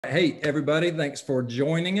Hey, everybody. Thanks for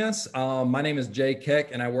joining us. My name is Jay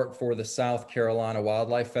Keck, and I work for the South Carolina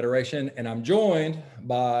Wildlife Federation, and I'm joined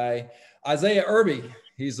by Isaiah Kirby.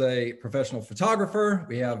 He's a professional photographer.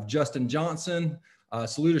 We have Justin Johnson,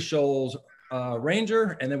 Saluda Shoals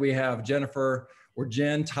Ranger, and then we have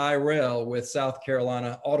Jen Tyrrell with South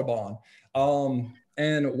Carolina Audubon.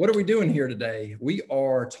 And what are we doing here today? We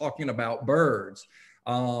are talking about birds.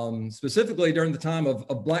 Specifically during the time of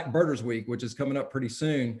Black Birders Week, which is coming up pretty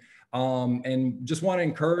soon. And just want to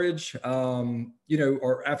encourage,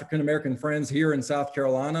 our African-American friends here in South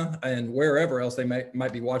Carolina and wherever else they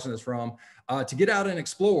might be watching this from, to get out and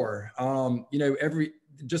explore.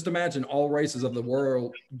 Just imagine all races of the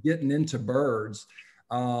world getting into birds,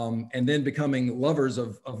 and then becoming lovers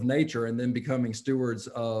of nature, and then becoming stewards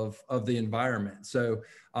of the environment. So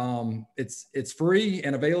it's free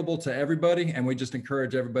and available to everybody, and we just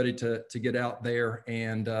encourage everybody to get out there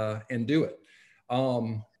and do it.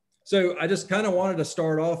 So I just kind of wanted to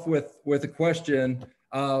start off with a question: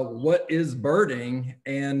 what is birding,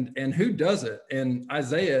 and who does it? And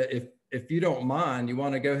Isaiah, if you don't mind, you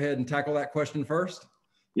want to go ahead and tackle that question first?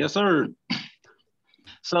 Yes, sir.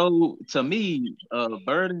 So to me,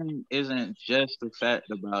 birding isn't just the fact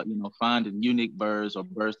about, finding unique birds or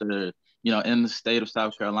birds that are, in the state of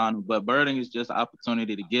South Carolina, but birding is just an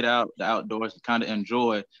opportunity to get out the outdoors to kind of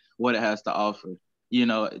enjoy what it has to offer.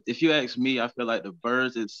 If you ask me, I feel like the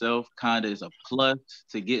birds itself kind of is a plus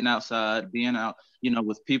to getting outside, being out,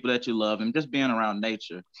 with people that you love, and just being around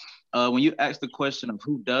nature. When you ask the question of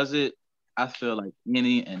who does it, I feel like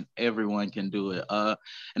any and everyone can do it.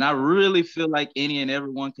 And I really feel like any and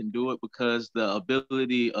everyone can do it because the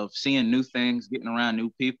ability of seeing new things, getting around new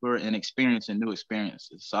people, and experiencing new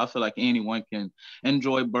experiences. So I feel like anyone can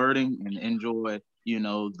enjoy birding and enjoy,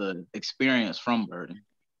 the experience from birding.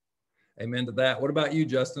 Amen to that. What about you,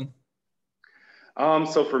 Justin?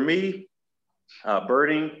 So for me,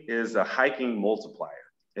 birding is a hiking multiplier.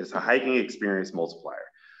 It's a hiking experience multiplier.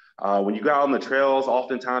 When you go out on the trails,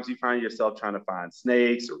 oftentimes you find yourself trying to find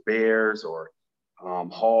snakes or bears or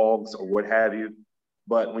hogs or what have you.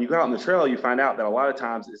 But when you go out on the trail, you find out that a lot of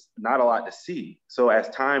times it's not a lot to see. So as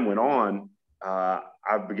time went on, I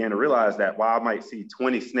began to realize that while I might see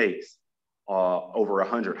 20 snakes over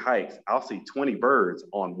 100 hikes, I'll see 20 birds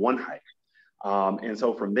on one hike. And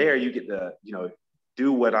so from there, you get to,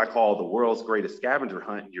 do what I call the world's greatest scavenger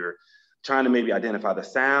hunt. You're trying to maybe identify the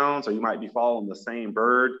sounds, or you might be following the same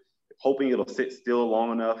bird, hoping it'll sit still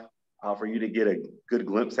long enough for you to get a good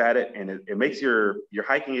glimpse at it. And it makes your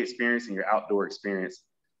hiking experience and your outdoor experience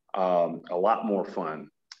a lot more fun.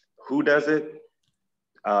 Who does it?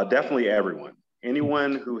 Definitely everyone.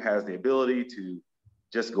 Anyone who has the ability to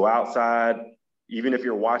just go outside, even if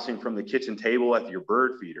you're watching from the kitchen table at your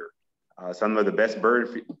bird feeder. Some of the best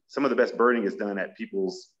birding is done at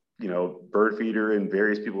people's, bird feeder in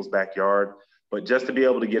various people's backyard. But just to be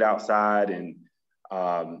able to get outside and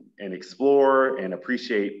explore and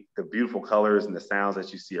appreciate the beautiful colors and the sounds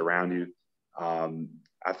that you see around you,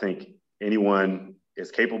 I think anyone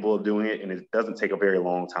is capable of doing it, and it doesn't take a very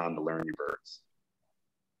long time to learn your birds.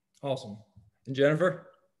 Awesome. And Jennifer?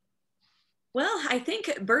 Well, I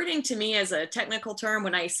think birding to me is a technical term.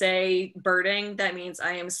 When I say birding, that means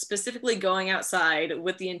I am specifically going outside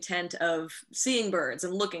with the intent of seeing birds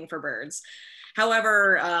and looking for birds.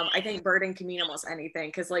 However, I think birding can mean almost anything,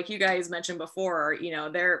 because like you guys mentioned before,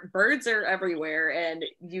 birds are everywhere, and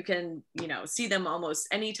you can, see them almost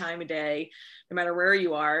any time of day, no matter where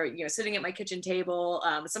you are, sitting at my kitchen table.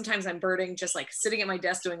 Sometimes I'm birding just like sitting at my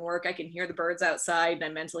desk doing work. I can hear the birds outside, and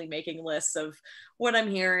I'm mentally making lists of what I'm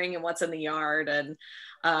hearing and what's in the yard. And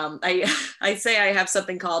I say I have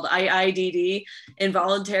something called IIDD,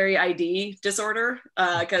 involuntary ID disorder,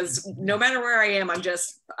 because no matter where I am, I'm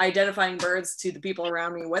just identifying birds to the people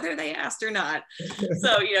around me, whether they asked or not.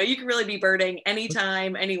 So, you can really be birding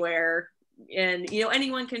anytime, anywhere, and,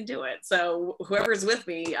 anyone can do it. So whoever's with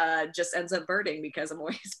me just ends up birding because I'm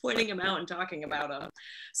always pointing them out and talking about them.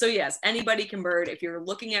 So yes, anybody can bird. If you're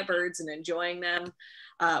looking at birds and enjoying them,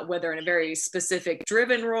 whether in a very specific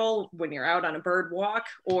driven role when you're out on a bird walk,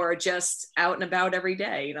 or just out and about every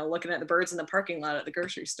day, looking at the birds in the parking lot at the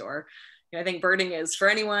grocery store. I think birding is for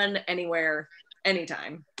anyone, anywhere,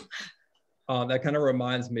 anytime. That kind of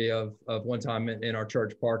reminds me of one time in our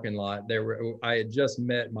church parking lot. I had just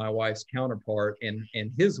met my wife's counterpart and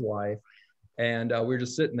his wife, and we were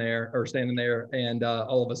just standing there, and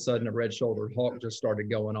all of a sudden a red-shouldered hawk just started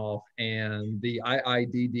going off, and the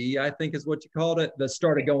IIDD, I think is what you called it, that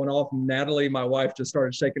started going off. Natalie, my wife, just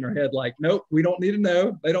started shaking her head like, nope, we don't need to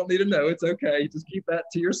know. They don't need to know. It's okay. Just keep that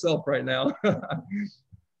to yourself right now.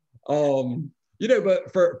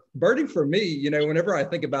 But for birding for me, whenever I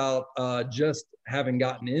think about just having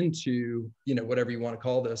gotten into, whatever you want to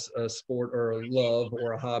call this, a sport or a love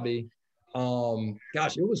or a hobby,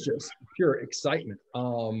 gosh, it was just pure excitement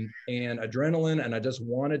and adrenaline. And I just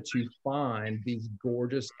wanted to find these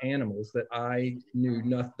gorgeous animals that I knew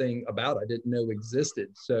nothing about. I didn't know existed.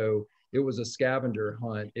 So it was a scavenger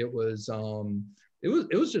hunt. It was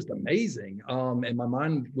just amazing. And my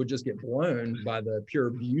mind would just get blown by the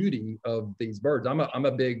pure beauty of these birds. I'm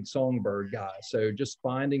a big songbird guy. So just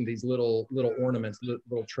finding these little ornaments,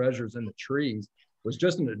 little treasures in the trees was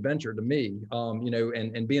just an adventure to me.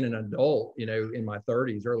 And being an adult, in my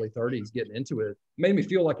 30s, early 30s, getting into it made me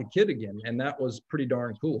feel like a kid again. And that was pretty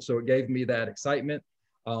darn cool. So it gave me that excitement,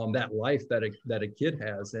 that life that a kid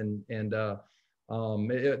has.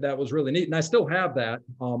 That was really neat. And I still have that.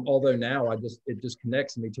 Although now it just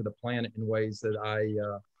connects me to the planet in ways that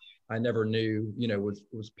I never knew,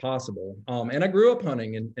 was possible. And I grew up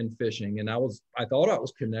hunting and fishing, and I thought I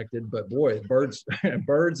was connected, but boy, birds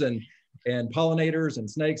and pollinators and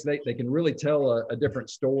snakes, they can really tell a different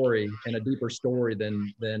story and a deeper story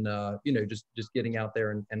than just getting out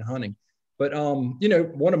there and hunting. But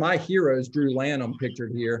one of my heroes, Drew Lanham,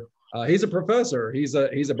 pictured here. He's a professor. He's a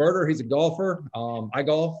birder. He's a golfer. I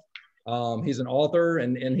golf. He's an author,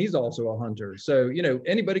 and he's also a hunter. So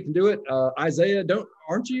anybody can do it. Isaiah,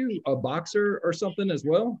 aren't you a boxer or something as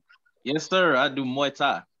well? Yes, sir. I do Muay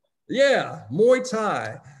Thai. Yeah, Muay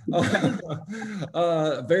Thai.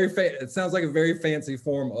 It sounds like a very fancy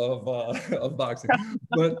form of boxing,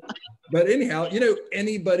 but anyhow,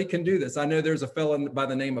 anybody can do this. I know there's a fellow by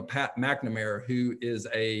the name of Pat McNamara who is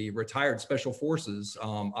a retired Special Forces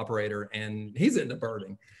operator, and he's into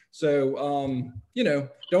birding. So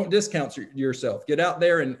don't discount yourself. Get out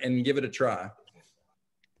there and give it a try.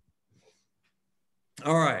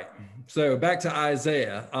 All right. So back to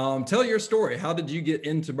Isaiah. Tell your story. How did you get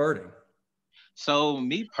into birding? So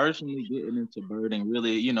me personally getting into birding,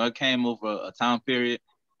 really, it came over a time period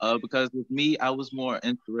because with me, I was more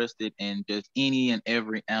interested in just any and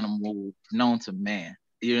every animal known to man,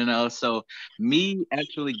 So me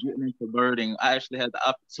actually getting into birding, I actually had the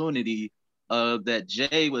opportunity that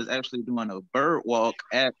Jay was actually doing a bird walk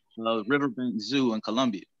at Riverbank Zoo in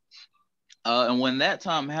Columbia. And when that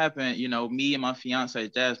time happened, me and my fiance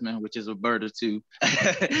Jasmine, which is a birder too,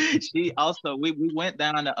 she also we went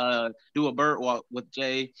down to do a bird walk with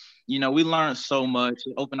Jay. We learned so much.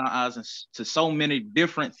 It opened our eyes to so many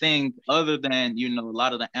different things other than a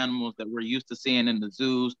lot of the animals that we're used to seeing in the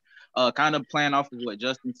zoos. Kind of playing off of what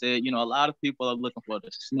Justin said, a lot of people are looking for the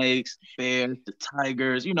snakes, the bears, the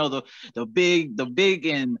tigers, the big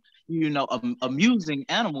and amusing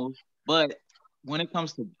animals, but when it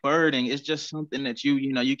comes to birding, it's just something that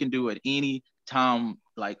you can do at any time,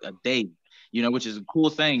 like a day, which is a cool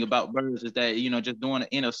thing about birds is that, just doing it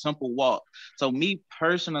in a simple walk. So me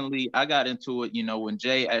personally, I got into it, when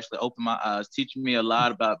Jay actually opened my eyes, teaching me a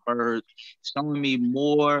lot about birds, showing me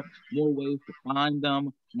more ways to find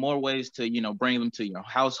them, more ways to, bring them to your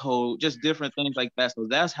household, just different things like that. So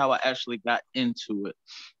that's how I actually got into it.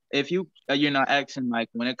 If you're not asking, like,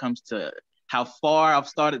 when it comes to how far I've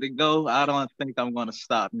started to go, I don't think I'm going to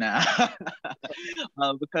stop now.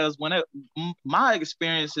 Because my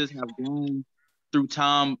experiences have grown through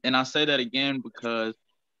time, and I say that again because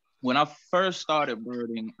when I first started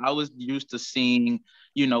birding, I was used to seeing,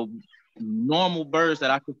 normal birds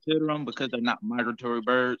that I consider them because they're not migratory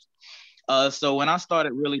birds. So when I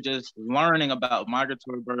started really just learning about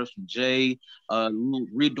migratory birds from Jay,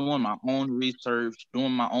 redoing my own research,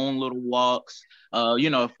 doing my own little walks,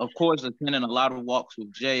 of course, attending a lot of walks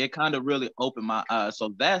with Jay, it kind of really opened my eyes.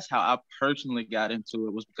 So that's how I personally got into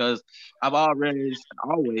it, was because I've always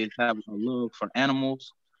have a love for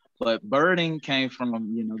animals. But birding came from,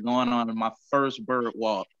 going on my first bird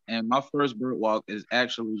walk. And my first bird walk is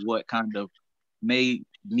actually what kind of made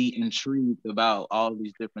me intrigued about all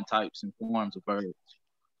these different types and forms of birds.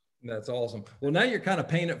 That's awesome. Well, now you're kind of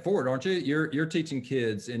paying it forward, aren't you? You're teaching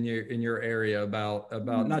kids in your area about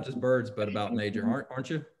not just birds, but about nature,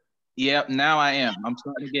 aren't you? Yeah, now I am. I'm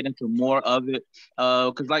starting to get into more of it.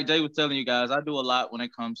 Because like Jay was telling you guys, I do a lot when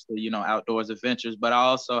it comes to, outdoors adventures, but I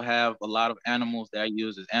also have a lot of animals that I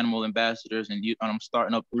use as animal ambassadors, and I'm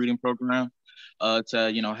starting a breeding program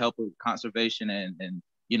to, help with conservation and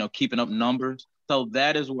keeping up numbers. So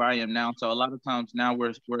that is where I am now. So a lot of times now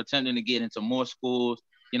we're attempting to get into more schools,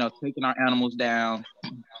 taking our animals down,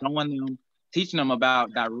 showing them, teaching them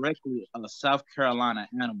about directly South Carolina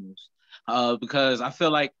animals. Because I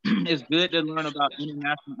feel like it's good to learn about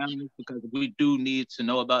international animals because we do need to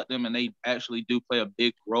know about them, and they actually do play a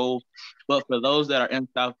big role. But for those that are in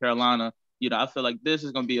South Carolina, I feel like this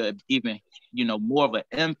is going to be a even, more of an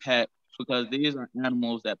impact, because these are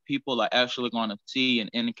animals that people are actually going to see and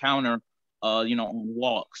encounter, on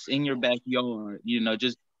walks in your backyard.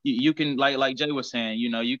 Just you can, like Jay was saying,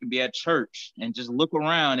 you can be at church and just look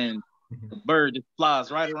around and the bird just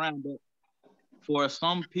flies right around. But for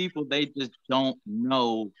some people, they just don't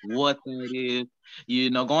know what that is.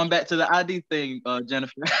 Going back to the ID thing,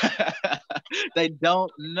 Jennifer, they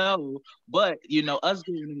don't know. But, us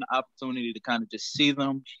giving them the opportunity to kind of just see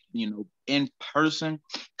them, in person,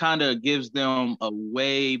 kind of gives them a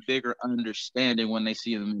way bigger understanding when they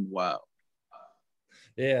see them in the wild.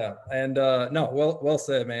 Yeah, and no, well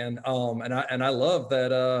said, man. And I love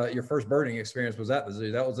that your first birding experience was at the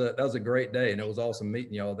zoo. That was a great day, and it was awesome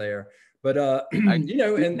meeting y'all there. But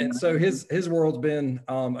and so his world's been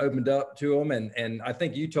opened up to him, and I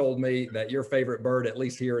think you told me that your favorite bird, at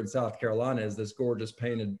least here in South Carolina, is this gorgeous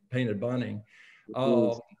painted bunting.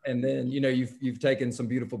 And then you've taken some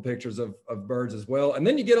beautiful pictures of birds as well, and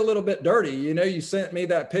then you get a little bit dirty. You sent me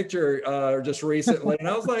that picture just recently, and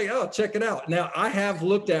I was like, oh, check it out. Now I have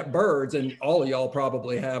looked at birds, and all of y'all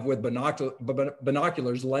probably have, with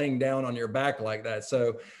binoculars laying down on your back like that,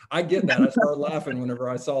 so I get that. I started laughing whenever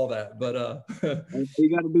I saw that, but you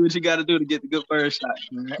got to do what you got to do to get the good bird shot,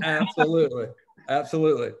 man.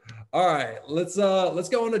 Absolutely. All right, let's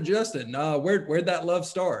go on to Justin. Where'd that love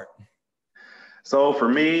start? So for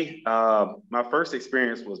me, my first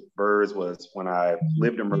experience with birds was when I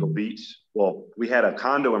lived in Myrtle Beach. Well, we had a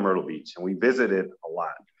condo in Myrtle Beach, and we visited a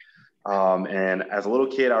lot. And as a little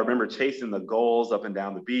kid, I remember chasing the gulls up and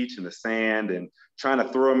down the beach in the sand and trying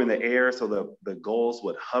to throw them in the air so the gulls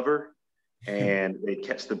would hover and they'd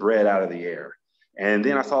catch the bread out of the air. And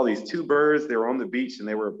then I saw these two birds. They were on the beach, and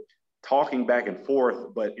they were talking back and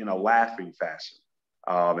forth, but in a laughing fashion.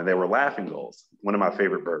 And they were laughing gulls, one of my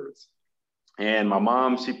favorite birds. And my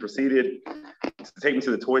mom, she proceeded to take me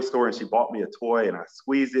to the toy store, and she bought me a toy, and I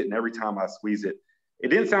squeezed it. And every time I squeezed it, it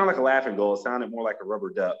didn't sound like a laughing gull. It sounded more like a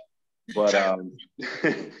rubber duck. But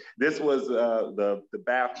this was the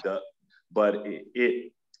bath duck. But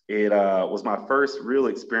it was my first real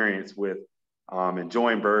experience with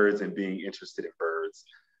enjoying birds and being interested in birds.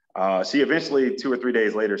 She eventually, 2 or 3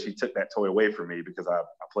 days later, she took that toy away from me because I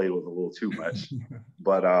played with it a little too much.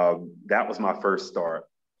 But that was my first start.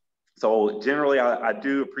 So generally, I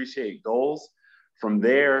do appreciate gulls. From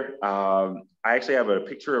there, I actually have a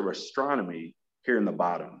picture of astronomy here in the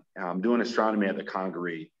bottom. I'm doing astronomy at the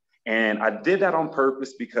Congaree. And I did that on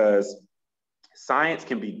purpose because science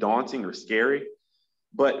can be daunting or scary.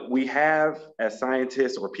 But we have, as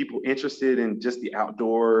scientists or people interested in just the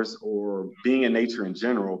outdoors or being in nature in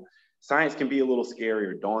general, science can be a little scary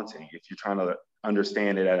or daunting if you're trying to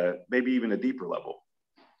understand it at maybe even a deeper level.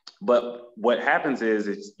 But what happens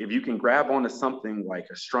is if you can grab onto something like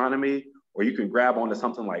astronomy, or you can grab onto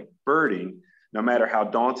something like birding, no matter how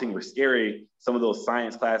daunting or scary some of those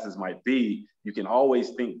science classes might be, you can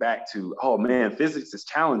always think back to, oh man, physics is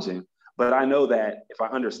challenging, but I know that if I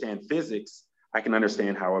understand physics, I can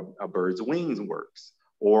understand how a bird's wings works,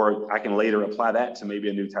 or I can later apply that to maybe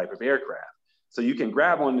a new type of aircraft. So you can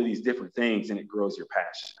grab onto these different things and it grows your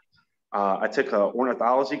passion. I took an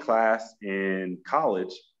ornithology class in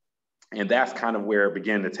college, and that's kind of where it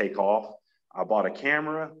began to take off. I bought a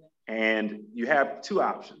camera, and you have two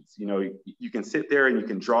options. You can sit there and you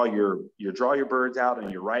can draw your birds out,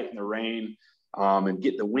 and you write in the rain and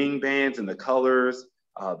get the wing bands and the colors,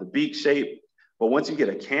 the beak shape. But once you get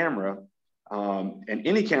a camera, and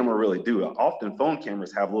any camera really do, often phone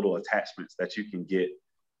cameras have little attachments that you can get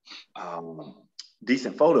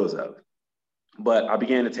decent photos of. But I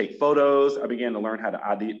began to take photos. I began to learn how to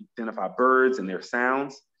identify birds and their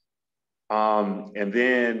sounds. And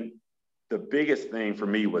then the biggest thing for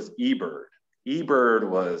me was eBird.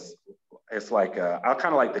 eBird it's like, I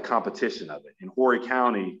kind of like the competition of it. In Horry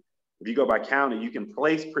County, if you go by county, you can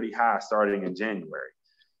place pretty high starting in January.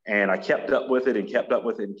 And I kept up with it and kept up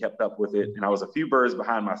with it and kept up with it. And I was a few birds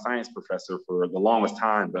behind my science professor for the longest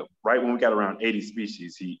time. But right when we got around 80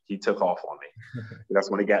 species, he took off on me. That's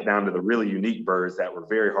when it got down to the really unique birds that were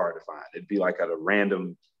very hard to find. It'd be like at a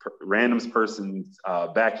random's person's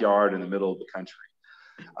backyard in the middle of the country.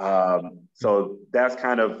 So that's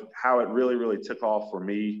kind of how it really, really took off for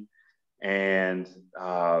me. And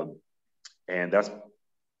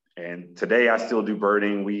today I still do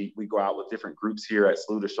birding. We go out with different groups here at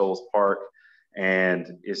Saluda Shoals Park, and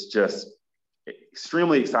it's just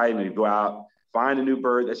extremely exciting to go out, find a new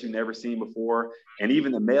bird that you've never seen before. And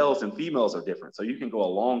even the males and females are different. So you can go a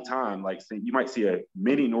long time, like you might see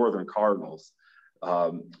many northern cardinals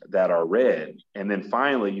that are red. And then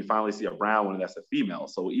you finally see a brown one that's a female.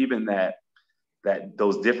 So even that that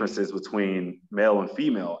those differences between male and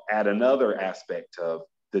female add another aspect of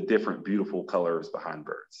the different beautiful colors behind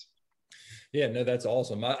birds. Yeah, no, that's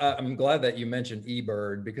awesome. I'm glad that you mentioned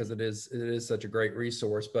eBird because it is such a great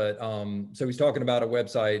resource. But so he's talking about a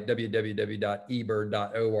website,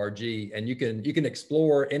 www.ebird.org, and you can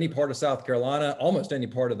explore any part of South Carolina, almost any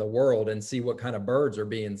part of the world, and see what kind of birds are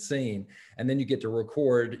being seen. And then you get to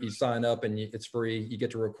record. You sign up, and it's free. You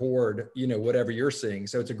get to record, whatever you're seeing.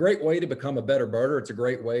 So it's a great way to become a better birder. It's a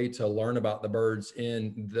great way to learn about the birds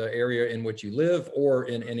in the area in which you live or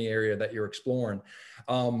in any area that you're exploring.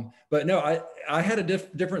 But no, I had a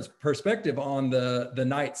different perspective on the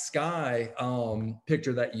night sky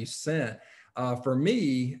picture that you sent. For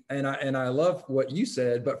me, and I love what you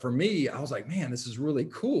said, but for me, I was like, man, this is really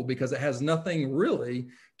cool because it has nothing really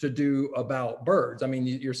to do about birds. I mean,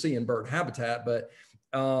 you're seeing bird habitat, but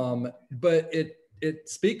it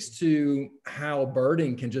speaks to how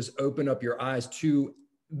birding can just open up your eyes to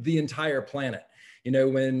the entire planet.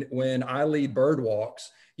 When I lead bird walks,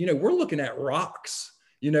 we're looking at rocks,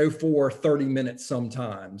 for 30 minutes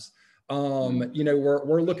sometimes.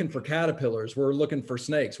 We're looking for caterpillars, we're looking for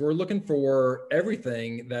snakes, we're looking for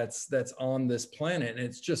everything that's on this planet. And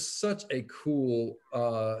it's just such a cool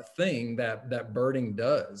thing that birding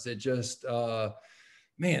does. It just,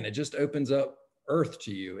 it just opens up Earth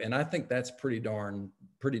to you. And I think that's pretty darn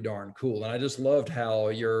cool. And I just loved how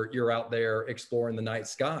you're out there exploring the night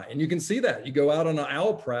sky, and you can see that. You go out on an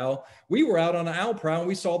owl prowl. We were out on an owl prowl and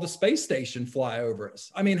we saw the space station fly over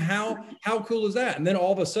us. I mean, how cool is that? And then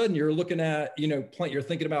all of a sudden you're looking at, you're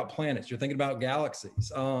thinking about planets, you're thinking about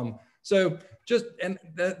galaxies. That's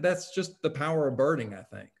just the power of birding, I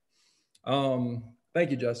think.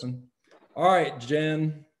 Thank you, Justin. All right,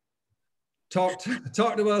 Jen, talk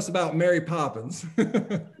to us about Mary Poppins.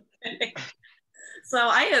 So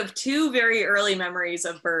I have two very early memories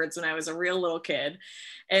of birds when I was a real little kid.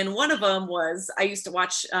 And one of them was I used to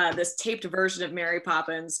watch this taped version of Mary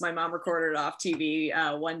Poppins. My mom recorded it off TV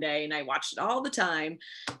one day, and I watched it all the time.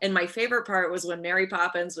 And my favorite part was when Mary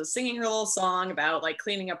Poppins was singing her little song about like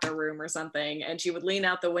cleaning up her room or something. And she would lean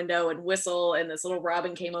out the window and whistle, and this little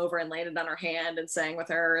robin came over and landed on her hand and sang with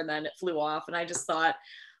her, and then it flew off. And I just thought,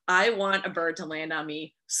 I want a bird to land on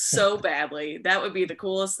me so badly. That would be the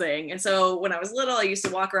coolest thing. And so when I was little, I used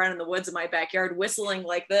to walk around in the woods in my backyard whistling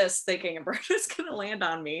like this, thinking a bird is going to land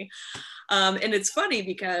on me. And it's funny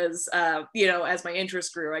because, as my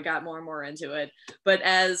interest grew, I got more and more into it. But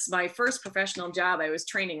as my first professional job, I was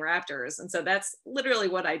training raptors. And so that's literally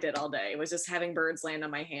what I did all day, was just having birds land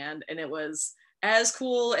on my hand. And it was as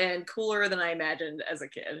cool and cooler than I imagined as a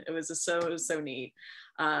kid. It was just so neat.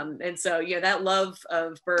 And so, that love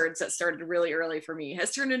of birds that started really early for me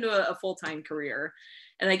has turned into a full-time career.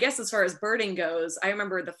 And I guess as far as birding goes, I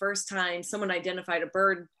remember the first time someone identified a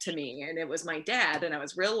bird to me, and it was my dad, and I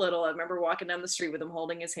was real little. I remember walking down the street with him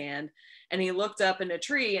holding his hand, and he looked up in a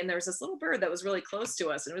tree, and there was this little bird that was really close to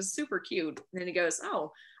us, and it was super cute. And then he goes,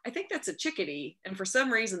 "Oh, I think that's a chickadee." And for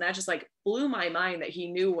some reason that just like blew my mind that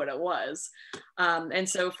he knew what it was. And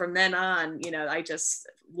so from then on, I just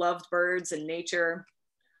loved birds and nature.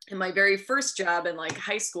 And my very first job in like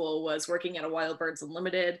high school was working at a Wild Birds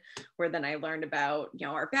Unlimited, where then I learned about,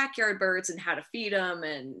 our backyard birds and how to feed them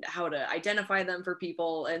and how to identify them for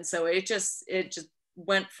people. And so it just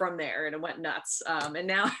went from there, and it went nuts. And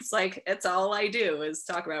now it's like, it's all I do is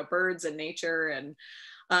talk about birds and nature. And,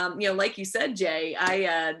 like you said, Jay,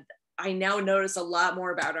 I now notice a lot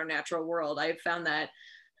more about our natural world. I've found that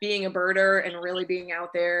being a birder and really being out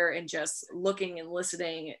there and just looking and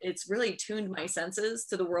listening, it's really tuned my senses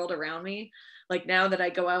to the world around me. Like now that I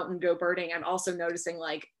go out and go birding, I'm also noticing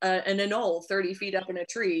like an anole 30 feet up in a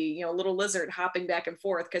tree, a little lizard hopping back and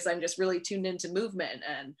forth, because I'm just really tuned into movement,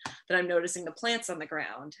 and that I'm noticing the plants on the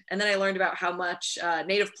ground. And then I learned about how much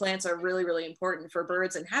native plants are really, really important for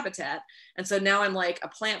birds and habitat. And so now I'm like a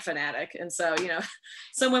plant fanatic. And so,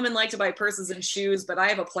 some women like to buy purses and shoes, but I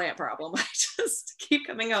have a plant problem. I just keep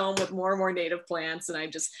coming home with more and more native plants, and I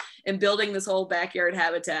just am building this whole backyard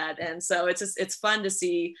habitat. And so it's fun to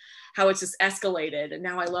see how it's just escalated. And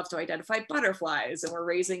now I love to identify butterflies, and we're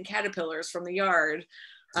raising caterpillars from the yard.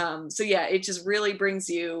 So yeah, it just really brings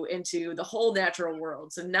you into the whole natural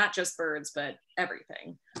world. So not just birds, but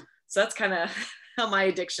everything. So that's kind of how my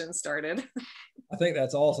addiction started. I think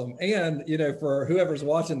that's awesome. And, you know, for whoever's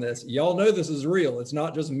watching this, y'all know this is real. It's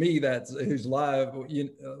not just me whose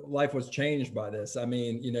life was changed by this. I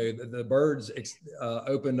mean, you know, the birds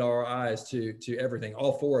opened our eyes to everything,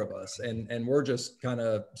 all four of us. And we're just kind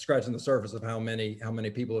of scratching the surface of how many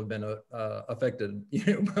people have been affected,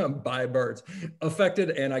 you know, by birds.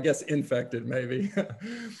 Affected and I guess infected maybe.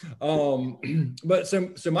 But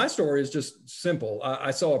so my story is just simple.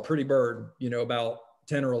 I saw a pretty bird, you know, about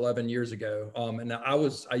 10 or 11 years ago. And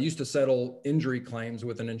I used to settle injury claims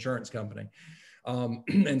with an insurance company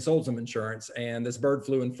and sold some insurance. And this bird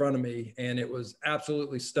flew in front of me and it was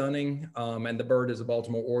absolutely stunning. And the bird is a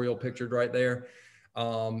Baltimore Oriole pictured right there.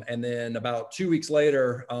 And then about 2 weeks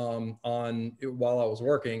later, while I was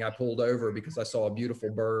working, I pulled over because I saw a beautiful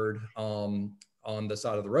bird on the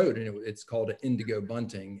side of the road, and it's called an indigo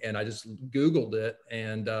bunting. And I just Googled it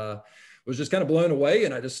and was just kind of blown away.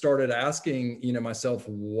 And I just started asking, you know, myself,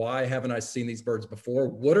 why haven't I seen these birds before?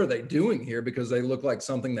 What are they doing here? Because they look like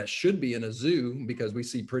something that should be in a zoo, because we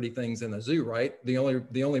see pretty things in a zoo, right? The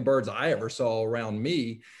only birds I ever saw around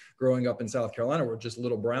me growing up in South Carolina were just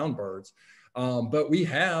little brown birds. But we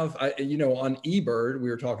have, you know, on eBird, we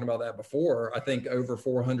were talking about that before, I think over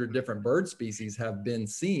 400 different bird species have been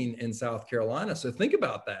seen in South Carolina. So think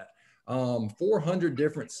about that. 400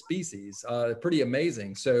 different species, pretty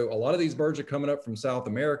amazing. So a lot of these birds are coming up from South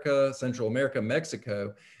America, Central America,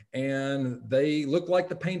 Mexico, and they look like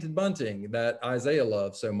the painted bunting that Isaiah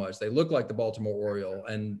loves so much. They look like the Baltimore Oriole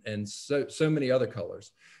and so many other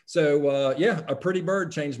colors. So yeah, a pretty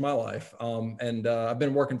bird changed my life. And I've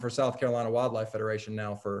been working for South Carolina Wildlife Federation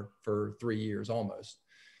now for 3 years almost.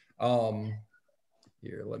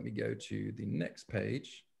 Here, let me go to the next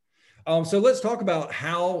page. So let's talk about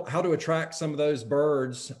how to attract some of those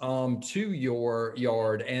birds to your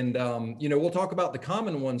yard. And, you know, we'll talk about the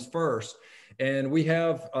common ones first. And we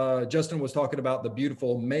have, Justin was talking about the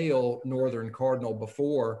beautiful male northern cardinal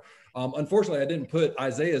before. Unfortunately, I didn't put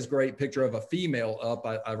Isaiah's great picture of a female up.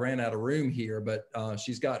 I ran out of room here, but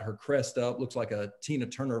she's got her crest up, looks like a Tina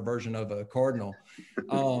Turner version of a cardinal.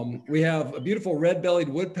 We have a beautiful red-bellied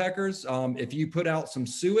woodpeckers. If you put out some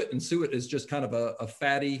suet, and suet is just kind of a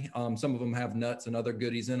fatty, some of them have nuts and other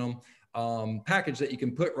goodies in them, package that you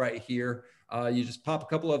can put right here. You just pop a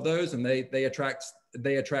couple of those and they attract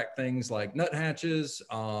things like nuthatches,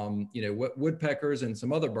 you know, woodpeckers and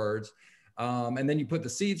some other birds. And then you put the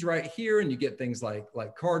seeds right here and you get things like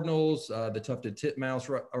cardinals, the tufted titmouse,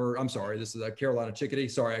 or I'm sorry, this is a Carolina chickadee.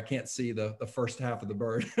 Sorry, I can't see the first half of the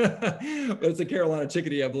bird, but it's a Carolina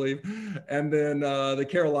chickadee, I believe. And then the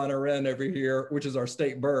Carolina wren over here, which is our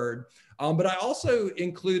state bird. But I also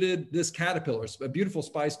included this caterpillar, a beautiful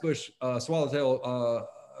spice bush swallowtail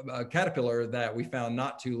caterpillar that we found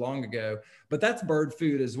not too long ago, but that's bird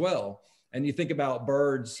food as well. And you think about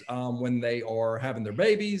birds when they are having their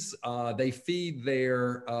babies, they feed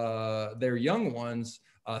their young ones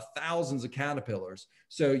thousands of caterpillars.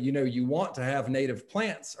 So, you know, you want to have native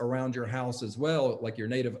plants around your house as well, like your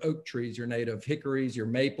native oak trees, your native hickories, your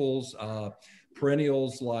maples,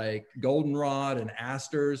 perennials like goldenrod and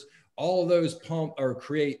asters. All of those pump or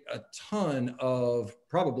create a ton of,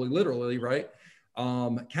 probably literally, right,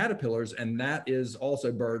 caterpillars, and that is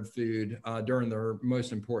also bird food during their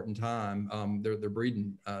most important time, their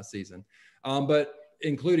breeding season. But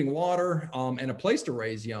including water and a place to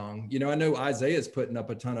raise young. You know, I know Isaiah's putting up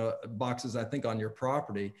a ton of boxes, I think, on your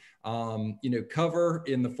property. You know, cover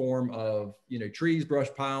in the form of, you know, trees, brush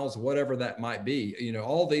piles, whatever that might be. You know,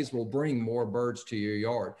 all these will bring more birds to your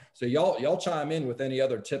yard. So y'all chime in with any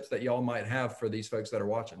other tips that y'all might have for these folks that are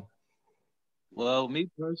watching. Well, me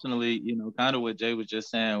personally, you know, kind of what Jay was just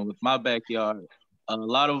saying, with my backyard, a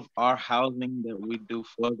lot of our housing that we do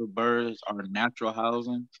for the birds are natural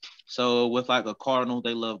housing. So with like a cardinal,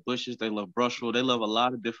 they love bushes, they love brushwood, they love a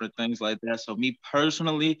lot of different things like that. So me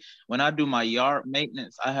personally, when I do my yard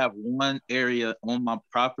maintenance, I have one area on my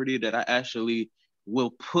property that I actually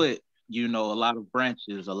will put, you know, a lot of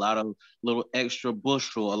branches, a lot of little extra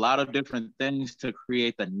bushel, a lot of different things to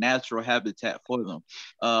create the natural habitat for them.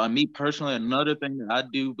 Me personally, another thing that I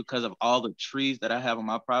do, because of all the trees that I have on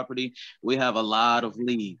my property, we have a lot of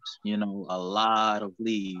leaves, you know, a lot of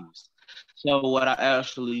leaves. So what I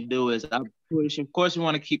actually do is I push, of course, you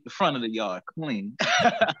want to keep the front of the yard clean,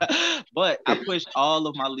 but I push all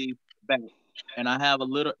of my leaves back, and I have a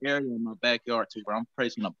little area in my backyard to where I'm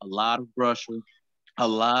placing up a lot of brushwood, a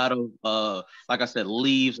lot of like I said,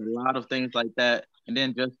 leaves, a lot of things like that. And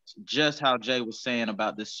then just how Jay was saying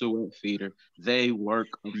about the suet feeder, they work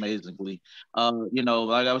amazingly. You know,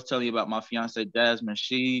 like I was telling you about my fiance Jasmine,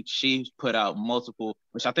 she's put out multiple,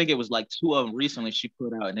 which I think it was like 2 of them recently she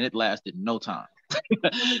put out, and it lasted no time.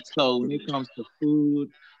 So when it comes to food,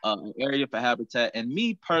 an area for habitat, and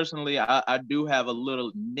me personally, I do have a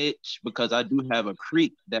little niche because I do have a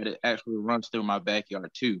creek that it actually runs through my backyard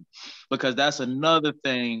too, because that's another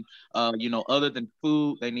thing. Other than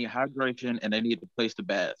food, they need hydration and they need a place to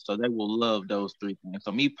bath. So they will love those three things.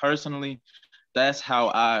 So me personally, that's how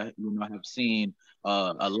I, have seen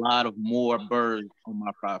a lot of more birds on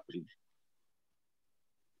my property.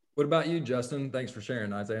 What about you, Justin? Thanks for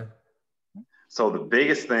sharing, Isaiah. So the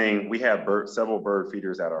biggest thing, we have several bird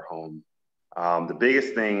feeders at our home. The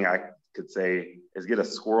biggest thing I could say is get a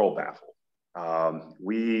squirrel baffle.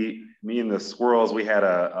 Me and the squirrels, we had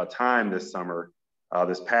a time this summer,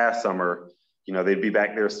 this past summer, they'd be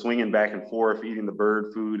back there swinging back and forth, eating the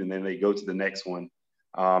bird food, and then they go to the next one.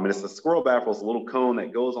 And it's a squirrel baffle, it's a little cone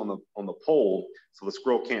that goes on the pole, so the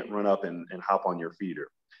squirrel can't run up and hop on your feeder.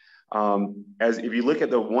 As if you look at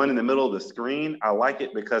the one in the middle of the screen, I like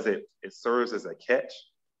it because it serves as a catch.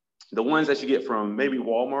 The ones that you get from maybe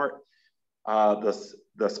Walmart,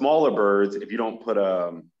 the smaller birds, if you don't put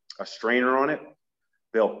a strainer on it,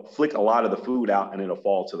 they'll flick a lot of the food out and it'll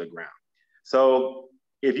fall to the ground. So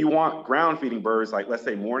if you want ground feeding birds, like let's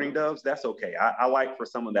say mourning doves, that's okay. I like for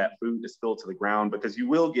some of that food to spill to the ground because you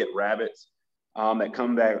will get rabbits that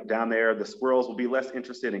come back down there. The squirrels will be less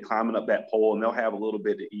interested in climbing up that pole and they'll have a little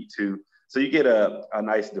bit to eat too. So you get a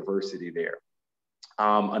nice diversity there.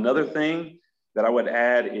 Another thing that I would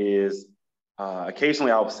add is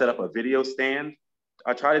occasionally I'll set up a video stand.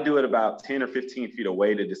 I try to do it about 10 or 15 feet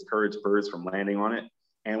away to discourage birds from landing on it.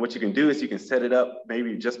 And what you can do is you can set it up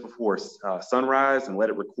maybe just before sunrise and let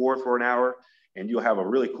it record for an hour. And you'll have a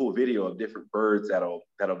really cool video of different birds that'll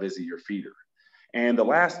visit your feeder. And the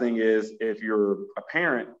last thing is, if you're a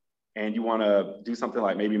parent and you want to do something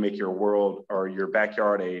like maybe make your world or your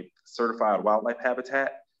backyard a certified wildlife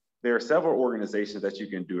habitat, there are several organizations that you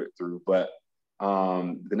can do it through. But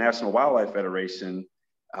the National Wildlife Federation,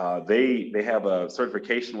 they have a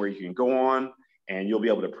certification where you can go on and you'll be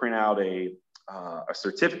able to print out a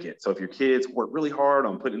certificate. So if your kids work really hard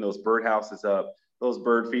on putting those bird houses up, those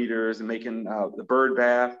bird feeders, and making the bird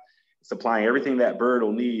bath, supplying everything that bird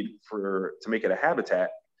will need to make it a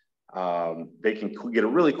habitat, they can get a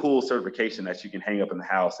really cool certification that you can hang up in the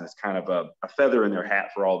house, and it's kind of a feather in their hat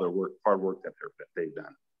for all their hard work that they've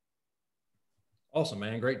done. Awesome,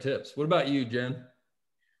 man. Great tips. What about you, Jen?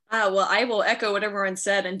 Well, I will echo what everyone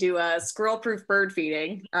said and do a squirrel-proof bird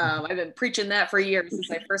feeding. I've been preaching that for years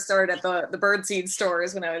since I first started at the bird seed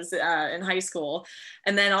stores when I was in high school.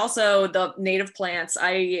 And then also the native plants.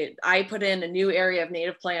 I put in a new area of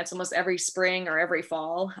native plants almost every spring or every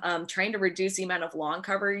fall, trying to reduce the amount of lawn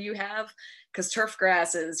cover you have, because turf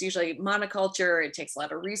grass is usually monoculture. It takes a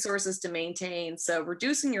lot of resources to maintain. So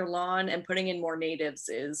reducing your lawn and putting in more natives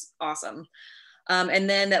is awesome. And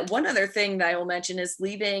then one other thing that I will mention is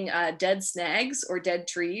leaving dead snags or dead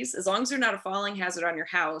trees. As long as they're not a falling hazard on your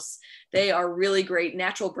house, they are really great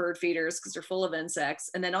natural bird feeders because they're full of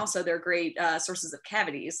insects. And then also they're great sources of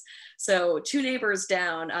cavities. So 2 neighbors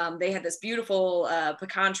down, they had this beautiful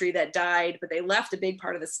pecan tree that died, but they left a big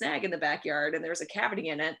part of the snag in the backyard and there's a cavity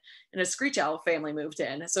in it, and a screech owl family moved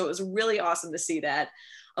in. So it was really awesome to see that.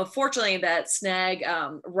 Unfortunately, that snag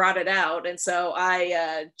rotted out. And so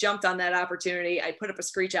I jumped on that opportunity. I put up a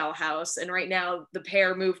screech owl house. And right now the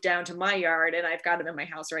pair moved down to my yard and I've got them in my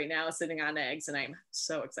house right now sitting on eggs. And I'm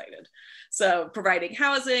so excited. So providing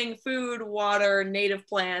housing, food, water, native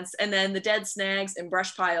plants, and then the dead snags and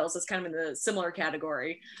brush piles is kind of in the similar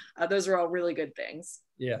category. Those are all really good things.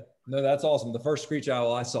 Yeah, no, that's awesome. The first screech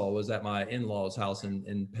owl I saw was at my in-laws' house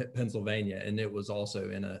in Pennsylvania, and it was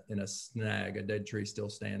also in a snag, a dead tree still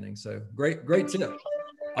standing. So great tip.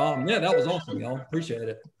 Yeah, that was awesome, y'all. Appreciate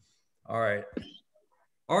it. All right.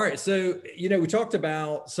 So, we talked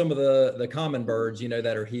about some of the common birds,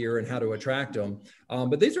 that are here and how to attract them.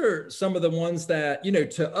 But these are some of the ones that,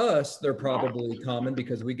 to us, they're probably common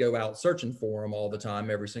because we go out searching for them all the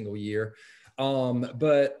time, every single year.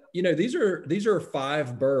 But these are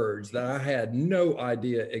 5 birds that I had no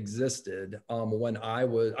idea existed when I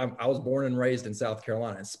was born and raised in South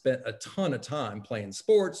Carolina and spent a ton of time playing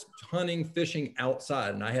sports, hunting, fishing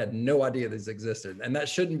outside, and I had no idea these existed, and that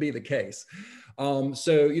shouldn't be the case.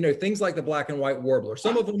 So things like the black and white warbler,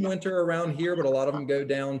 some of them winter around here, but a lot of them go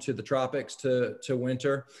down to the tropics to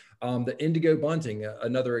winter. The indigo bunting,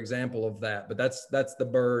 another example of that, but that's the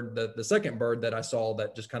bird, the second bird that I saw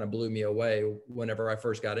that just kind of blew me away whenever I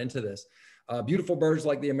first got into this. Beautiful birds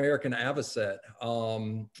like the American avocet,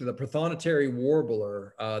 the prothonotary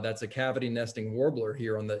warbler, that's a cavity nesting warbler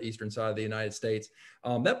here on the eastern side of the United States.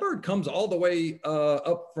 That bird comes all the way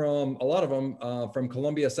up from, a lot of them, from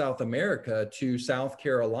Colombia, South America to South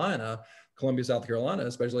Carolina, Columbia, South Carolina,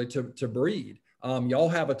 especially to breed. Y'all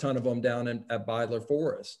have a ton of them down at Beidler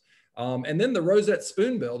Forest. And then the roseate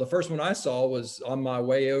spoonbill, the first one I saw was on my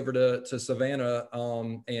way over to Savannah,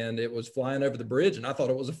 and it was flying over the bridge, and I thought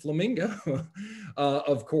it was a flamingo,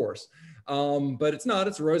 of course. But it's not,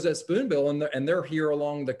 it's a roseate spoonbill, and they're here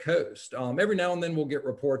along the coast. Every now and then we'll get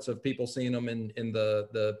reports of people seeing them in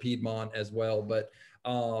the Piedmont as well, but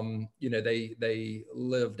you know, they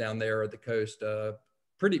live down there at the coast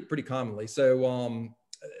pretty commonly. So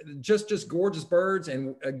just gorgeous birds.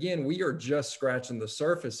 And again, we are just scratching the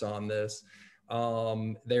surface on this.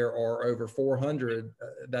 There are over 400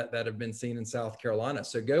 that have been seen in South Carolina.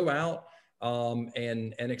 So go out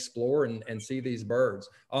and explore and see these birds.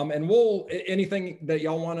 And anything that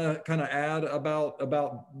y'all want to kind of add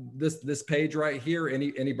about this page right here?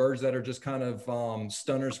 Any birds that are just kind of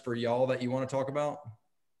stunners for y'all that you want to talk about?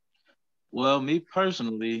 Well, me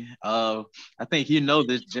personally, I think you know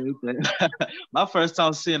this, Jake, that my first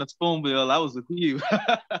time seeing a spoonbill, I was with you.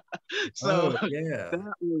 So yeah,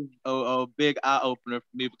 that was a big eye-opener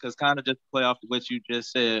for me, because kind of just to play off of what you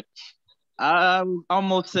just said, I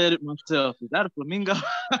almost said it myself. Is that a flamingo?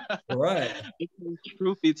 Right. Because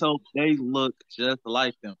truth be told, they look just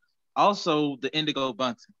like them. Also, the indigo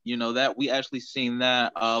bunting, you know, that we actually seen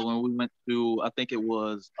that when we went to, I think it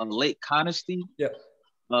was Lake Conisty. Yep.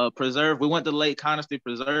 Preserve. We went to Lake Conisty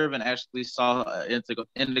Preserve and actually saw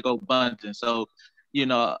indigo bunting. So, you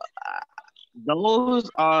know, those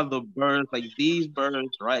are the birds, like these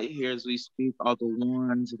birds right here as we speak, are the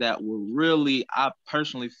ones that will really, I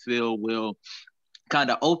personally feel, will kind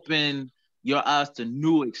of open your eyes to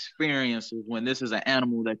new experiences when this is an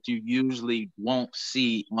animal that you usually won't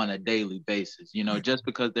see on a daily basis, you know, just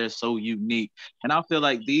because they're so unique. And I feel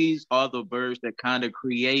like these are the birds that kind of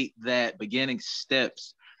create that beginning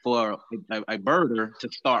steps for a birder to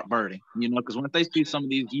start birding, you know, because when they see some of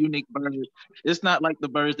these unique birds, it's not like the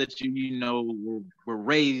birds that you know were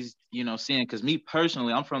raised, you know, seeing. Because me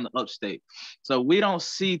personally, I'm from the upstate, so we don't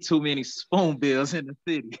see too many spoonbills in the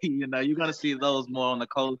city. You know, you're gonna see those more on the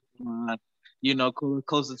coastline, you know,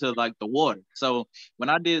 closer to like the water. So when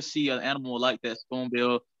I did see an animal like that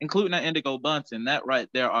spoonbill, including that indigo bunting, that right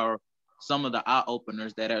there are some of the eye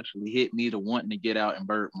openers that actually hit me to wanting to get out and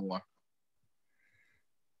bird more.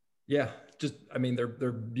 Yeah, just, I mean, they're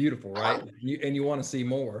beautiful, right? And you want to see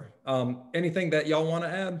more. Anything that y'all want to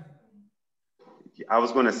add? I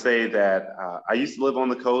was going to say that I used to live on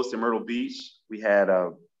the coast in Myrtle Beach. We had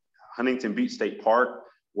Huntington Beach State Park,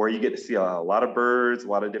 where you get to see a lot of birds, a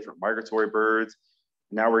lot of different migratory birds.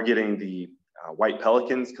 Now we're getting the white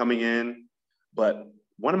pelicans coming in. But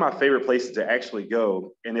one of my favorite places to actually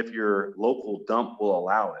go, and if your local dump will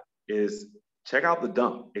allow it, is check out the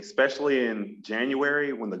dump, especially in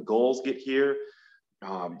January when the gulls get here.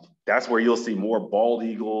 That's where you'll see more bald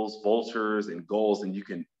eagles, vultures, and gulls than you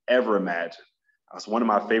can ever imagine. That's one of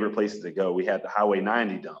my favorite places to go. We had the Highway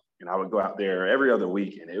 90 dump, and I would go out there every other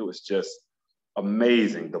week, and it was just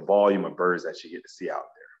amazing, the volume of birds that you get to see out there.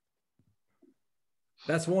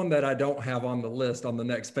 That's one that I don't have on the list on the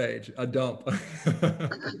next page, a dump.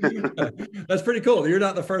 That's pretty cool. You're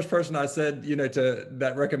not the first person I said, you know,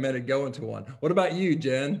 that recommended going to one. What about you,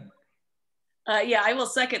 Jen? Yeah, I will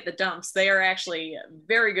second the dumps. They are actually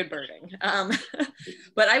very good birding.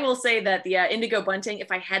 But I will say that the indigo bunting, if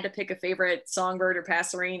I had to pick a favorite songbird or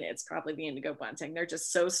passerine, it's probably the indigo bunting. They're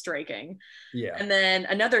just so striking. Yeah. And then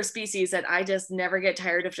another species that I just never get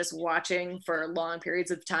tired of just watching for long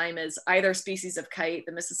periods of time is either species of kite,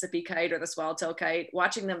 the Mississippi kite or the swallowtail kite.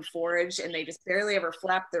 Watching them forage, and they just barely ever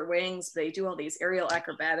flap their wings. They do all these aerial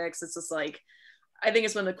acrobatics. It's just like, I think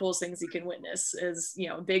it's one of the coolest things you can witness is, you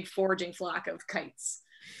know, a big foraging flock of kites.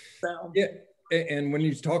 So yeah, and when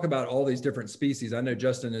you talk about all these different species, I know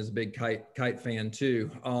Justin is a big kite fan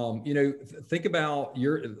too. You know, think about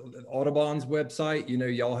your Audubon's website. You know,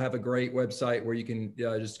 y'all have a great website where you can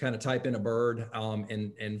just kind of type in a bird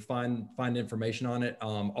and find information on it.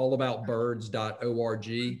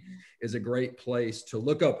 Allaboutbirds.org is a great place to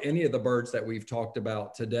look up any of the birds that we've talked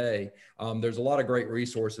about today. There's a lot of great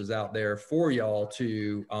resources out there for y'all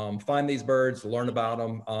to find these birds, learn about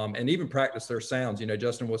them, and even practice their sounds. You know,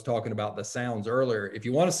 Justin was talking about the sounds earlier. If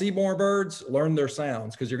you want to see more birds, learn their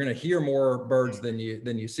sounds, because you're going to hear more birds than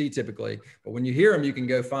you see typically. But when you hear them, you can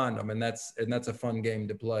go find them, and that's a fun game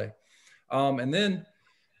to play. And then,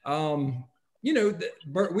 you know,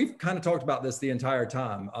 we've kind of talked about this the entire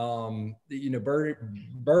time. You know,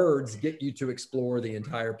 birds get you to explore the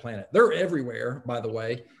entire planet. They're everywhere, by the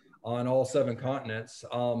way, on all 7 continents.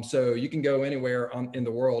 So you can go anywhere in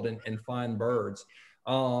the world and find birds.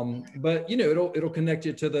 But you know, it'll connect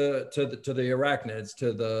you to the arachnids,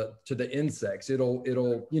 to the insects. It'll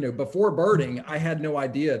you know, before birding, I had no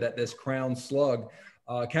idea that this crown slug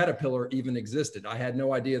caterpillar even existed. I had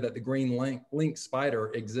no idea that the green link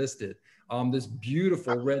spider existed. This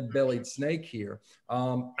beautiful red-bellied snake here.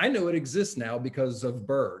 I know it exists now because of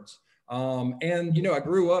birds. And, you know, I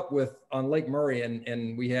grew up on Lake Murray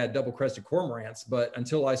and we had double-crested cormorants, but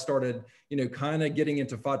until I started, you know, kind of getting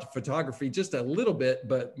into photography just a little bit,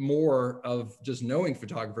 but more of just knowing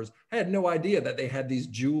photographers, I had no idea that they had these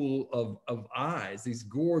jewel of eyes, these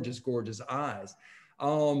gorgeous, gorgeous eyes.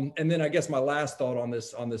 And then I guess my last thought on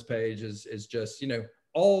this page is just, you know,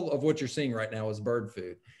 all of what you're seeing right now is bird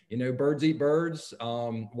food. You know, birds eat birds.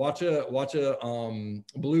 Watch a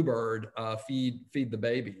bluebird feed the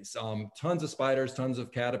babies. Tons of spiders, tons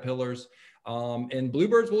of caterpillars, and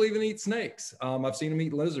bluebirds will even eat snakes. I've seen them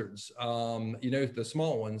eat lizards. You know, the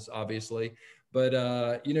small ones, obviously. But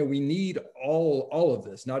you know, we need all of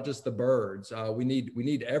this, not just the birds. We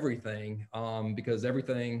need everything because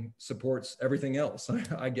everything supports everything else,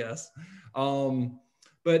 I guess.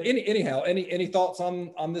 But anyhow, any thoughts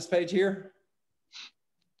on this page here?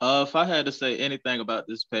 If I had to say anything about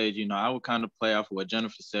this page, you know, I would kind of play off what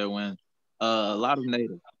Jennifer said when a lot of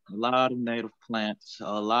native plants,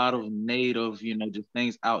 a lot of native, you know, just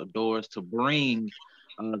things outdoors to bring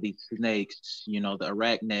these snakes, you know, the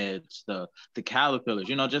arachnids, the caterpillars,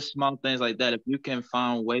 you know, just small things like that. If you can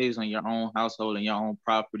find ways on your own household and your own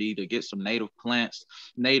property to get some native plants,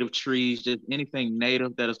 native trees, just anything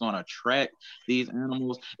native that is going to attract these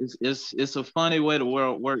animals, it's a funny way the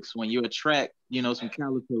world works when you attract, you know, some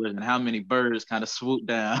caterpillars and how many birds kind of swoop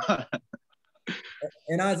down.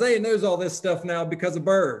 And Isaiah knows all this stuff now because of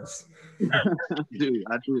birds. I do.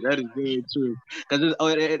 That is very true. Because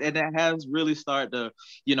it has really started to,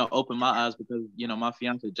 you know, open my eyes because, you know, my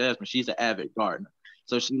fiance Jasmine, she's an avid gardener.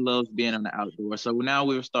 So she loves being in the outdoors. So now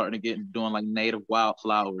we're starting to doing like native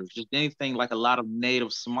wildflowers, just anything like a lot of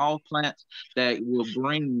native small plants that will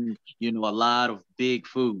bring, you know, a lot of big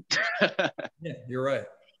food. Yeah, you're right.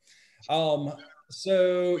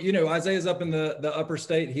 So, you know, Isaiah's up in the upper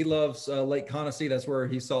state. He loves Lake Conassee. That's where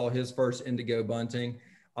he saw his first indigo bunting.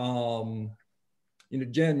 You know,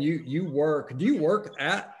 Jen, do you work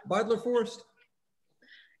at Beidler Forest?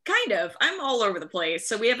 Kind of. I'm all over the place.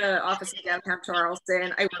 So we have an office in downtown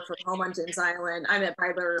Charleston. I work from home on James Island. I'm at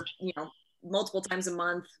Beidler, you know, multiple times a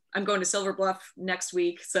month. I'm going to Silver Bluff next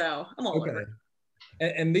week, so I'm all over.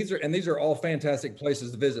 And these are all fantastic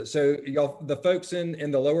places to visit. So y'all, the folks in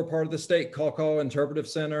the lower part of the state, Caw Interpretive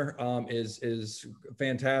Center is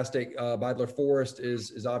fantastic. Beidler Forest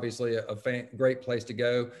is obviously a great place to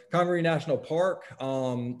go. Congaree National Park,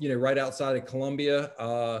 you know, right outside of Columbia.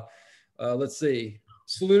 Let's see.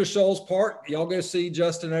 Saluda Shoals Park, y'all go see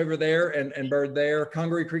Justin over there and bird there.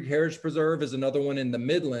 Congaree Creek Heritage Preserve is another one in the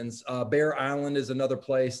Midlands. Bear Island is another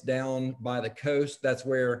place down by the coast. That's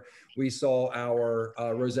where we saw our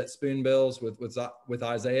rosette spoonbills with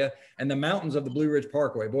Isaiah. And the mountains of the Blue Ridge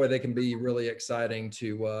Parkway, boy, they can be really exciting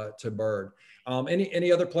to bird.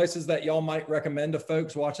 Any other places that y'all might recommend to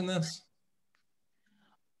folks watching this?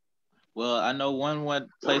 Well, I know one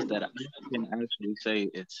place that I can actually say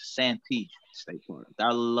it's Santee State Park.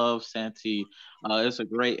 I love Santee. It's a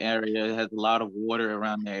great area. It has a lot of water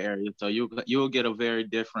around the area, so you'll get a very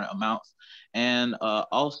different amounts. And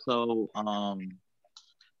also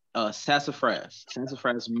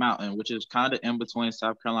Sassafras Mountain, which is kind of in between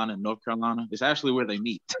South Carolina and North Carolina. It's actually where they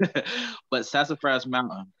meet. But Sassafras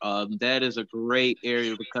Mountain, that is a great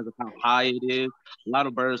area because of how high it is. A lot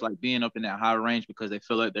of birds like being up in that high range because they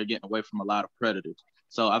feel like they're getting away from a lot of predators.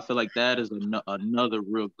 So I feel like that is another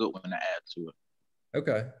real good one to add to it.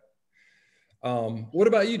 Okay. What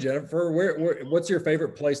about you, Jennifer? What's your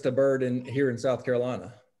favorite place to bird here in South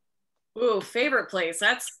Carolina? Ooh, favorite place.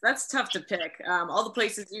 That's tough to pick. All the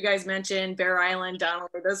places you guys mentioned, Bear Island, Donnelly,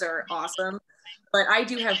 those are awesome. But I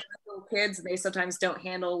do have little kids, and they sometimes don't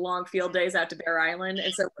handle long field days out to Bear Island.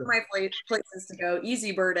 And so one of my places to go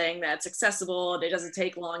easy birding that's accessible and it doesn't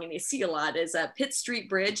take long and you see a lot is Pitt Street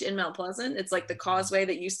Bridge in Mount Pleasant. It's like the causeway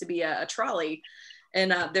that used to be a trolley.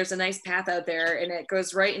 And there's a nice path out there and it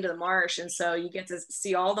goes right into the marsh. And so you get to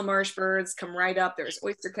see all the marsh birds come right up. There's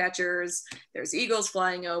oyster catchers, there's eagles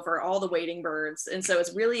flying over, all the wading birds. And so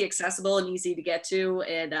it's really accessible and easy to get to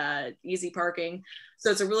and easy parking. So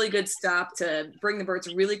it's a really good stop to bring the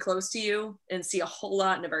birds really close to you and see a whole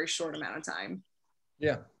lot in a very short amount of time.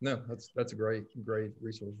 Yeah, no, that's a great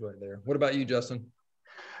resource right there. What about you, Justin?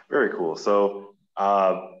 Very cool. So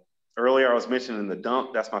earlier I was mentioning the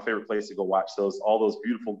dump. That's my favorite place to go watch all those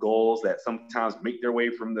beautiful gulls that sometimes make their way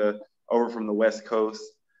over from the West Coast.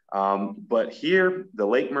 But here, the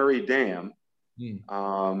Lake Murray Dam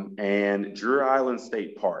and Drury Island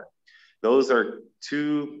State Park, those are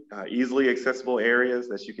two easily accessible areas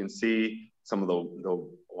that you can see some of the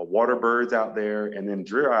water birds out there. And then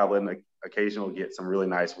Drury Island occasionally get some really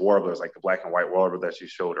nice warblers, like the black and white warbler that you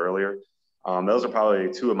showed earlier. Those are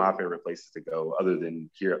probably two of my favorite places to go other than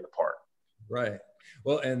here at the park. Right.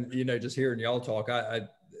 Well, and, you know, just hearing y'all talk,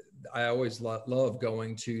 I always love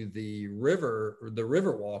going to the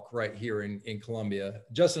river walk right here in Columbia.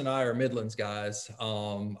 Justin and I are Midlands guys.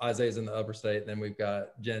 Isaiah's in the upper state, and then we've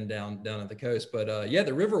got Jen down at the coast. But yeah,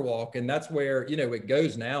 the river walk, and that's where, you know, it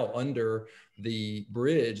goes now under the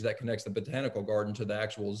bridge that connects the botanical garden to the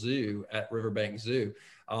actual zoo at Riverbank Zoo.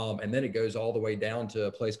 And then it goes all the way down to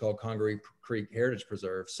a place called Congaree Creek Heritage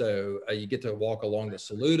Preserve. So you get to walk along the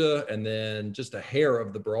Saluda and then just a hair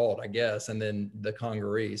of the Broad, I guess, and then the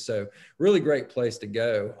Congaree. So really great place to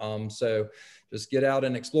go. So just get out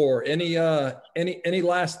and explore. Any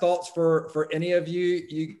last thoughts for any of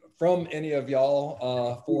from any of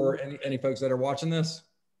y'all for any folks that are watching this?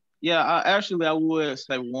 Yeah, I would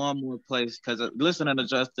say one more place, because listening to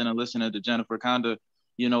Justin and listening to Jennifer, kind of,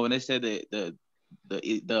 you know, when they said that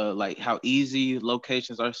the like how easy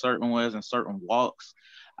locations are certain ways and certain walks,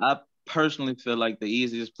 I personally feel like the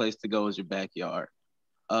easiest place to go is your backyard.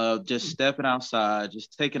 Just stepping outside,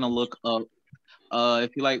 just taking a look up.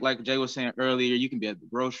 If you like Jay was saying earlier, you can be at the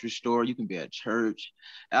grocery store, you can be at church.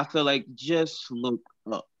 I feel like just look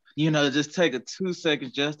up. You know, just take 2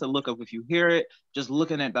 seconds just to look up. If you hear it, just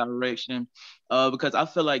look in that direction, because I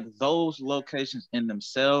feel like those locations in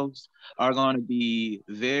themselves are going to be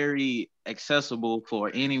very accessible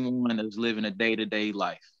for anyone that's living a day-to-day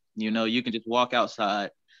life. You know, you can just walk outside,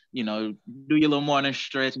 you know, do your little morning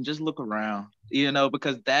stretch and just look around, you know,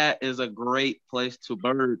 because that is a great place to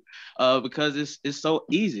bird, because it's so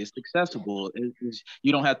easy, it's accessible.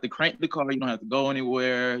 You don't have to crank the car, you don't have to go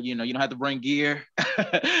anywhere, you know, you don't have to bring gear.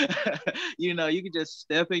 You know, you can just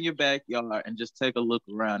step in your backyard and just take a look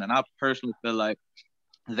around. And I personally feel like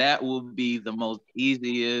that will be the most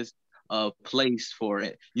easiest place for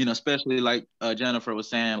it, you know, especially like Jennifer was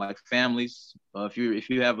saying, like families. If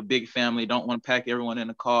you have a big family, don't want to pack everyone in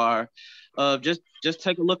a car, just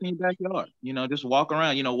take a look in your backyard. You know, just walk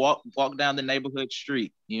around. You know, walk down the neighborhood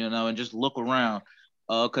street. You know, and just look around,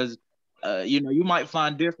 because you know, you might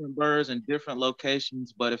find different birds in different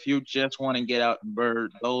locations, but if you just want to get out and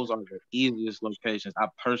bird, those are the easiest locations. I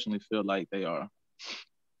personally feel like they are.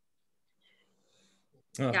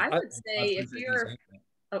 Yeah, I would say if you're,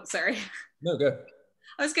 oh, sorry. No, go.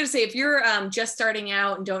 I was going to say, if you're just starting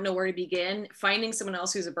out and don't know where to begin, finding someone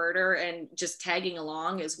else who's a birder and just tagging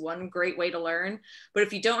along is one great way to learn. But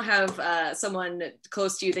if you don't have someone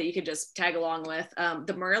close to you that you could just tag along with,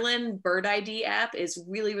 the Merlin Bird ID app is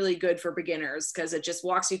really, really good for beginners, because it just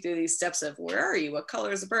walks you through these steps of where are you, what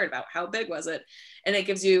color is the bird, about how big was it? And it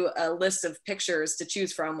gives you a list of pictures to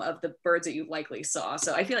choose from of the birds that you likely saw.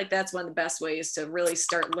 So I feel like that's one of the best ways to really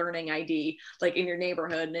start learning ID, like in your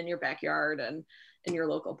neighborhood and in your backyard and in your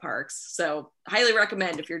local parks. So highly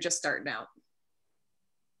recommend if you're just starting out.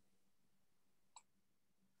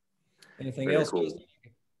 Anything Very else? cool.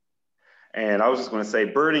 And I was just going to say,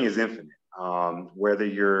 birding is infinite. Whether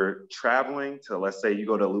you're traveling to, let's say you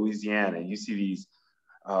go to Louisiana and you see these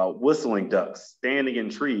whistling ducks standing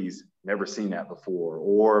in trees, never seen that before,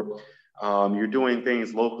 or you're doing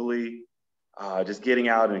things locally, just getting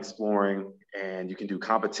out and exploring, and you can do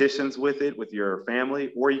competitions with it with your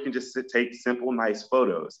family, or you can just take simple, nice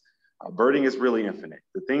photos. Birding is really infinite.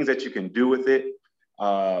 The things that you can do with it,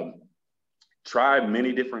 try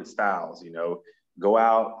many different styles, you know, go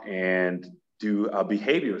out and do a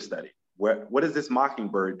behavior study. What is this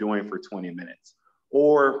mockingbird doing for 20 minutes?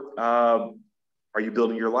 Or are you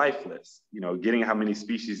building your life list? You know, getting however many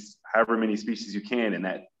species you can in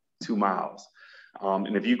that 2 miles.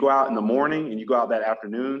 And if you go out in the morning and you go out that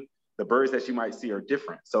afternoon, the birds that you might see are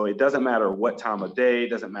different. So it doesn't matter what time of day, it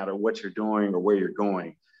doesn't matter what you're doing or where you're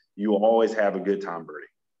going, you will always have a good time birding.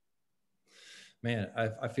 Man,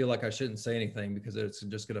 I feel like I shouldn't say anything because it's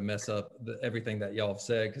just going to mess up everything that y'all have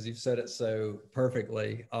said, because you've said it so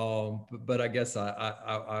perfectly. But I guess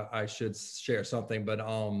I should share something. But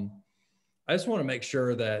I just want to make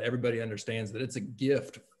sure that everybody understands that it's a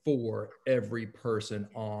gift for every person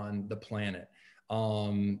on the planet.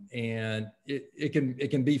 And it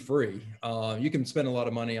can be free. You can spend a lot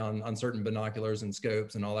of money on certain binoculars and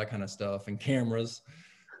scopes and all that kind of stuff and cameras.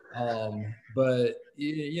 But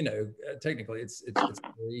you know, technically it's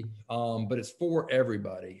free, but it's for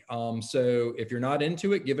everybody. So if you're not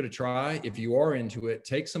into it, give it a try. If you are into it,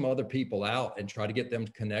 take some other people out and try to get them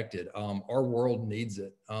connected. Our world needs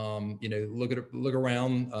it. You know, look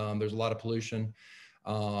around. There's a lot of pollution.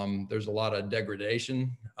 There's a lot of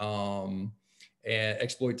degradation. And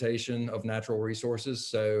exploitation of natural resources.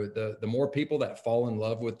 So the more people that fall in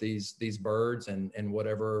love with these birds and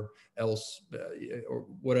whatever else, or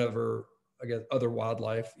whatever, I guess, other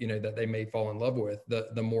wildlife, you know, that they may fall in love with,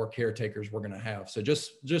 the more caretakers we're going to have. So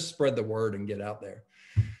just spread the word and get out there.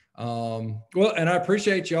 Well, and I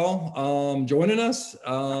appreciate y'all joining us,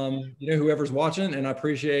 you know, whoever's watching, and I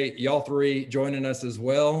appreciate y'all three joining us as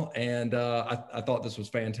well. And I thought this was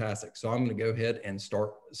fantastic. So I'm going to go ahead and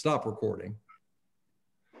stop recording.